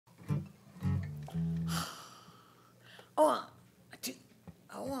One, two,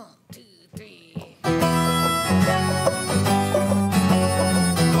 one, two, three.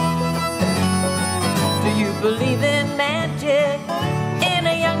 Do you believe in magic? In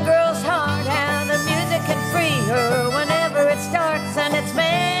a young girl's heart, how the music can free her whenever it starts, and it's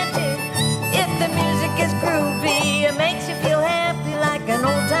magic. If the music is groovy, it makes you feel happy like an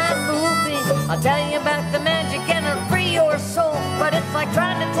old-time movie. I'll tell you about the magic and it'll free your soul, but it's like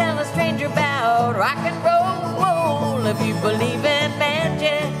trying to tell a stranger about rock and roll. If you believe in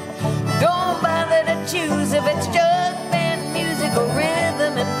magic, don't bother to choose if it's just band music or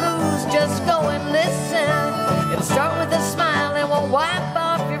rhythm and blues. Just go and listen. It'll start with a smile and won't wipe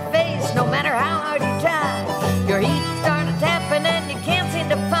off your face, no matter how hard you try. Your heat started tapping and you can't seem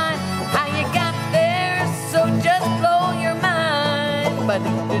to find how you got there, so just blow your mind.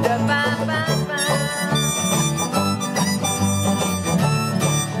 Ba-doo-doo-da-ba-ba-ba.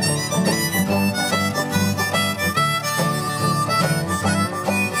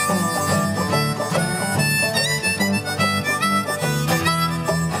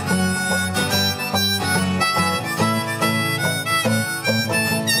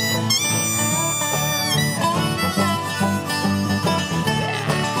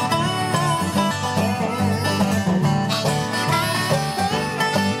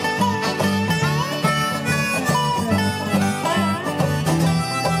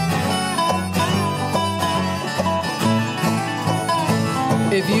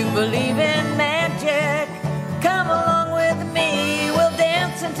 If you believe in magic, come along with me. We'll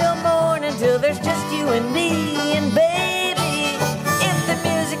dance until morning, till there's just you and me. And baby, if the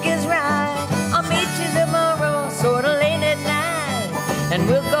music is right, I'll meet you tomorrow, sort of late at night. And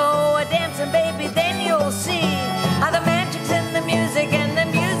we'll go a-dancing, baby, then you'll see how the magic's in the music and the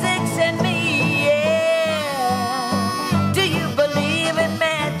music's in me, yeah. Do you believe in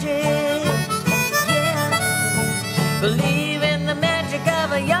magic? Yeah. Believe in the magic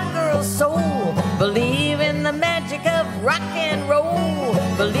of a young girl's soul. Believe in the magic of rock and roll.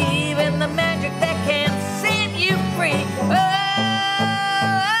 Believe in the magic that can set you free. Oh,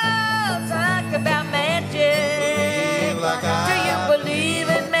 talk about magic. Do you believe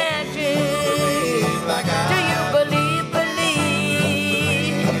in magic? Do you believe?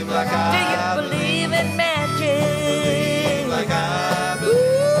 Do you believe in magic? Like I believe,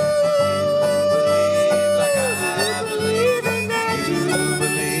 like I believe,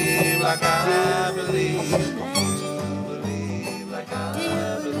 like I believe, believe like I believe, believe like I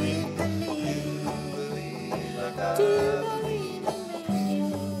believe, believe like I believe,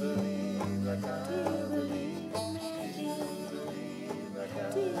 believe like I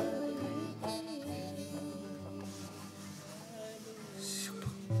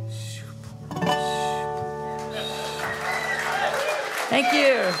Thank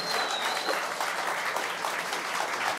you.